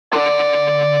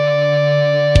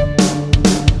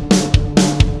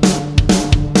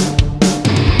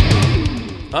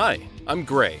I'm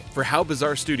Gray for How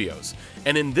Bizarre Studios,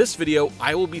 and in this video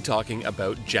I will be talking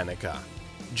about Jennika.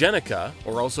 Jennika,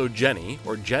 or also Jenny,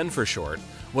 or Jen for short,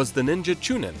 was the ninja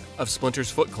Chunin of Splinter's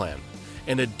Foot Clan,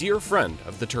 and a dear friend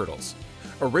of the Turtles.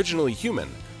 Originally human,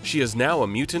 she is now a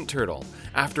mutant turtle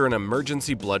after an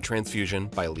emergency blood transfusion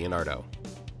by Leonardo.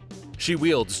 She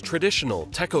wields traditional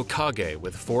Tekokage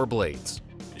with 4 blades.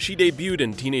 She debuted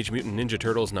in Teenage Mutant Ninja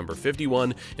Turtles number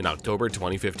 51 in October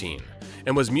 2015,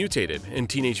 and was mutated in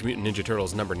Teenage Mutant Ninja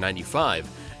Turtles number 95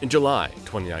 in July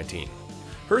 2019.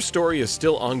 Her story is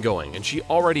still ongoing, and she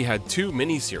already had 2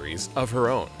 miniseries of her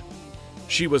own.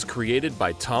 She was created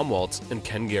by Tom Waltz and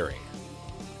Ken Gehring.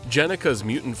 Jennika's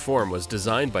mutant form was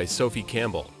designed by Sophie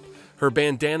Campbell. Her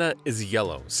bandana is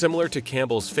yellow, similar to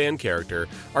Campbell's fan character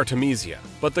Artemisia,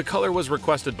 but the color was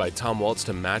requested by Tom Waltz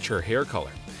to match her hair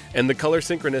color, and the color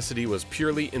synchronicity was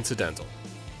purely incidental.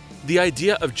 The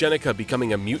idea of Jennika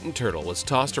becoming a mutant turtle was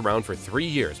tossed around for 3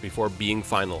 years before being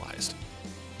finalized.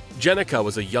 Jennika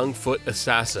was a young Foot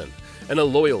assassin and a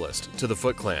loyalist to the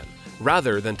Foot Clan,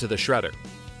 rather than to the Shredder.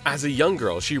 As a young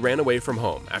girl, she ran away from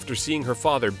home after seeing her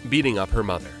father beating up her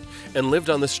mother, and lived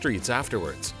on the streets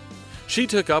afterwards. She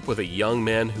took up with a young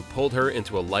man who pulled her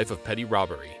into a life of petty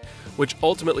robbery, which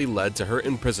ultimately led to her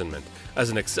imprisonment as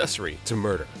an accessory to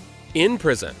murder. In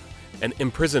prison, an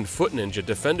imprisoned foot ninja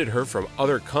defended her from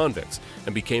other convicts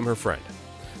and became her friend.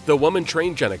 The woman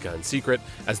trained Jennika in secret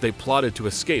as they plotted to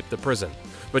escape the prison,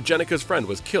 but Jennika's friend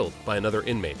was killed by another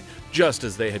inmate just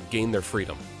as they had gained their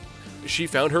freedom. She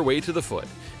found her way to the Foot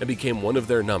and became one of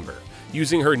their number,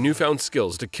 using her newfound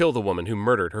skills to kill the woman who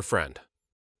murdered her friend.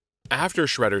 After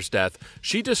Shredder's death,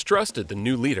 she distrusted the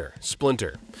new leader,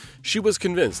 Splinter. She was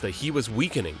convinced that he was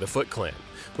weakening the Foot Clan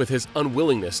with his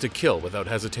unwillingness to kill without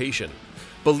hesitation,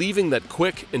 believing that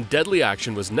quick and deadly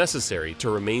action was necessary to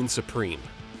remain supreme.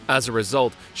 As a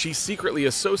result, she secretly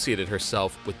associated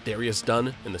herself with Darius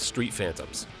Dunn and the Street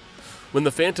Phantoms. When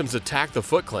the Phantoms attacked the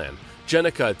Foot Clan,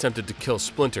 Jennika attempted to kill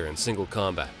Splinter in single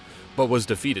combat, but was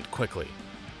defeated quickly.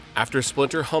 After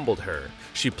Splinter humbled her,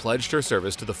 she pledged her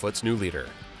service to the Foot's new leader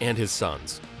and his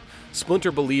sons.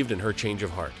 Splinter believed in her change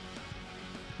of heart.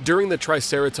 During the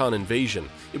Triceraton invasion,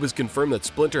 it was confirmed that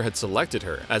Splinter had selected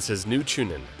her as his new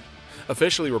Chunin,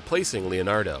 officially replacing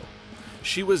Leonardo.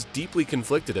 She was deeply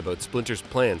conflicted about Splinter's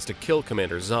plans to kill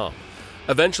Commander Zom,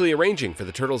 eventually arranging for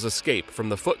the Turtles' escape from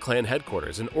the Foot Clan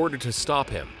headquarters in order to stop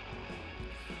him.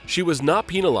 She was not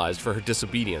penalized for her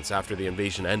disobedience after the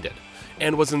invasion ended,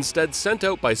 and was instead sent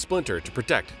out by Splinter to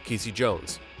protect Casey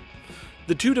Jones.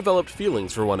 The two developed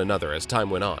feelings for one another as time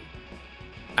went on.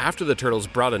 After the Turtles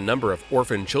brought a number of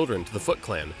orphan children to the Foot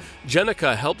Clan,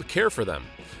 Jennika helped care for them.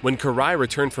 When Karai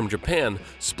returned from Japan,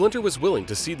 Splinter was willing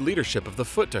to cede leadership of the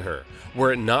Foot to her,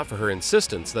 were it not for her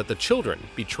insistence that the children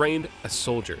be trained as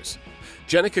soldiers.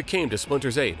 Jennika came to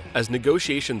Splinter's aid as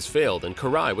negotiations failed and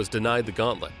Karai was denied the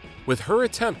gauntlet. With her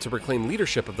attempt to reclaim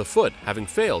leadership of the Foot having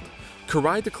failed,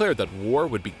 Karai declared that war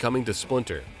would be coming to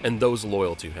Splinter and those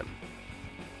loyal to him.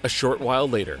 A short while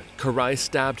later, Karai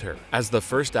stabbed her as the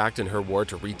first act in her war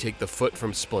to retake the Foot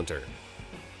from Splinter.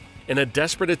 In a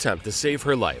desperate attempt to save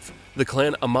her life, the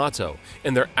clan Amato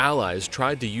and their allies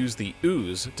tried to use the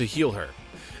ooze to heal her,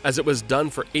 as it was done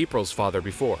for April's father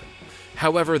before.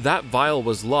 However, that vial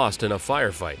was lost in a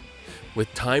firefight.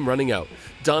 With time running out,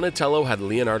 Donatello had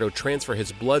Leonardo transfer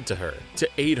his blood to her to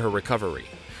aid her recovery.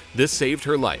 This saved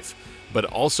her life, but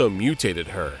also mutated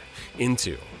her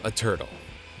into a turtle.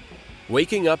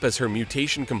 Waking up as her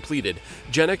mutation completed,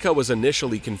 Jennika was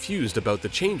initially confused about the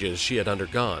changes she had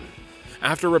undergone.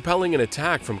 After repelling an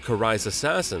attack from Karai's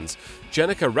assassins,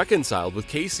 Jennika reconciled with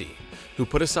Casey, who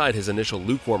put aside his initial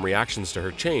lukewarm reactions to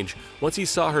her change once he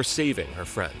saw her saving her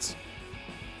friends.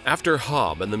 After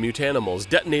Hobb and the mutanimals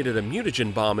detonated a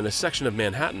mutagen bomb in a section of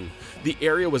Manhattan, the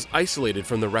area was isolated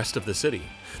from the rest of the city.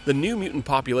 The new mutant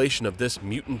population of this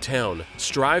mutant town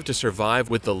strived to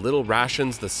survive with the little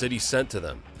rations the city sent to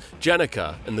them.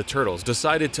 Jennika and the Turtles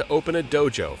decided to open a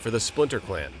dojo for the Splinter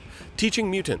Clan, teaching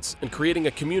mutants and creating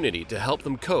a community to help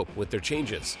them cope with their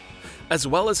changes, as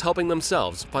well as helping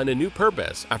themselves find a new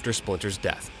purpose after Splinter's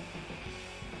death.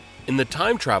 In the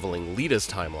time-traveling Lita's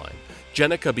timeline,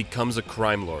 Jennika becomes a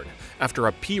crime lord after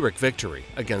a Pyrrhic victory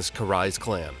against Karai's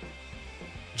clan.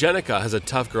 Jennika has a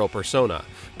tough girl persona,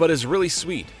 but is really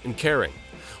sweet and caring.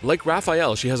 Like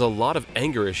Raphael, she has a lot of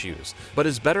anger issues, but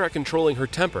is better at controlling her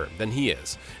temper than he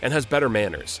is, and has better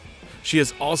manners. She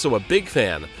is also a big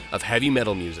fan of heavy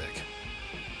metal music.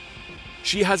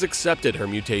 She has accepted her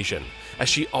mutation, as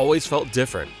she always felt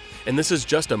different, and this is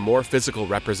just a more physical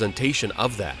representation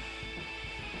of that.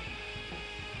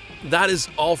 That is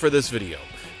all for this video.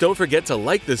 Don't forget to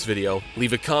like this video,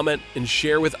 leave a comment, and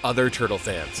share with other turtle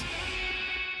fans.